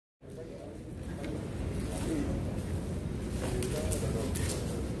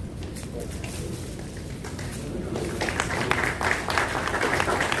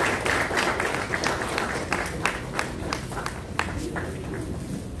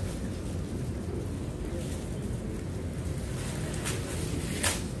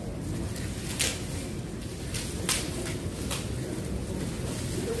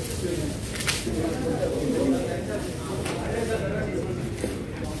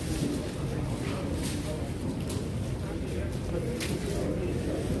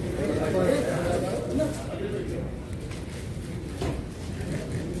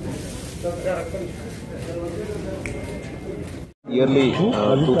yearly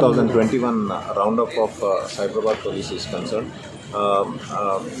 2021 roundup of Cyberabad police is concerned,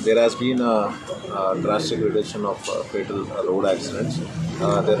 there has been a drastic reduction of fatal road accidents.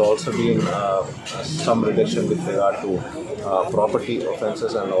 There also been some reduction with regard to property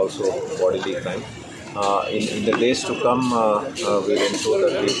offences and also bodily crime. In the days to come, we'll ensure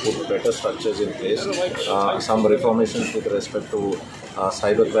that we put better structures in place. Some reformations with respect to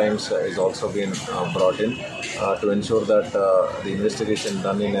cyber crimes is also been brought in to ensure that the investigation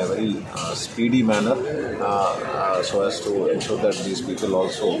done in a very speedy manner, so as to ensure that these people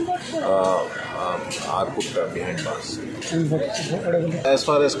also are put behind bars. As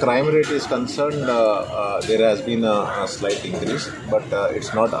far as crime rate is concerned, there has been a slight increase, but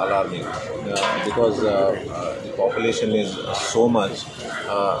it's not alarming because the population is so much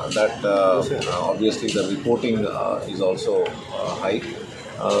that obviously the reporting is also high.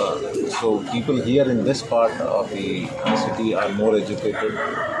 So people here in this part of the city are more educated,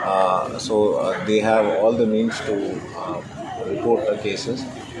 so they have all the means to report the cases.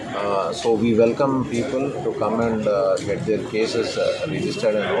 So we welcome people to come and get their cases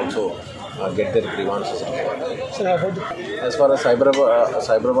registered and also get their grievances reported. As far as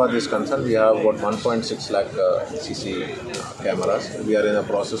Cyberabad is concerned, we have about 1.6 lakh CC cameras. We are in the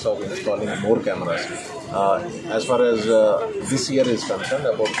process of installing more cameras. As far as this year is concerned,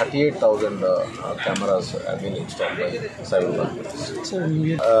 about 38,000 cameras have been installed by Cyberabad.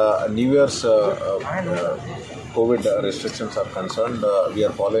 New Year's COVID restrictions are concerned, we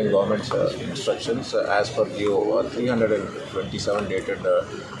are following government's instructions as per GO 327 dated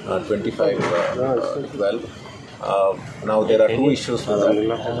 25/12. Now there are two issues with that.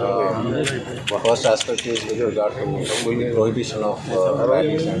 First aspect is with regard to prohibition of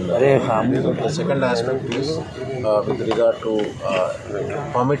rallies, and the second aspect is with regard to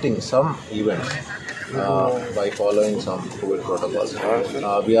permitting some events by following some COVID protocols.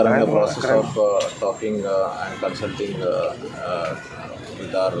 We are in the process of talking and consulting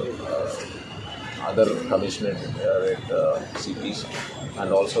with our other commissionerate CPs and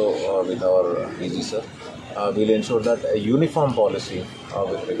also with our PG sir. We'll ensure that a uniform policy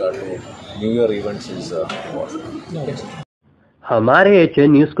with regard to New Year events is involved. हमारे HN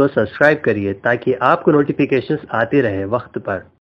news को subscribe करिए ताकि आपको notifications आते रहे वक्त पर।